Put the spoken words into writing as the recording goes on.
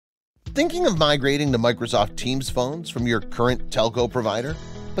Thinking of migrating to Microsoft Teams phones from your current telco provider,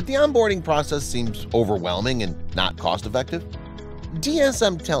 but the onboarding process seems overwhelming and not cost-effective?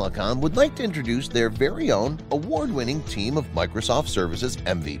 DSM Telecom would like to introduce their very own award-winning team of Microsoft Services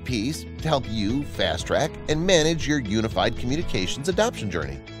MVPs to help you fast-track and manage your unified communications adoption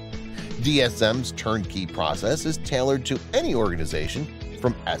journey. DSM's turnkey process is tailored to any organization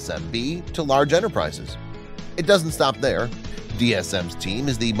from SMB to large enterprises. It doesn't stop there. DSM's team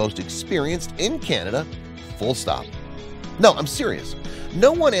is the most experienced in Canada, full stop. No, I'm serious.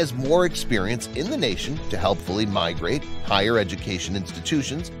 No one has more experience in the nation to help fully migrate higher education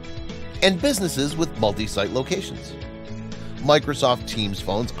institutions and businesses with multi-site locations. Microsoft Teams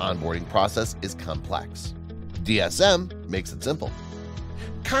Phone's onboarding process is complex. DSM makes it simple.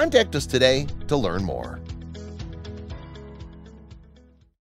 Contact us today to learn more.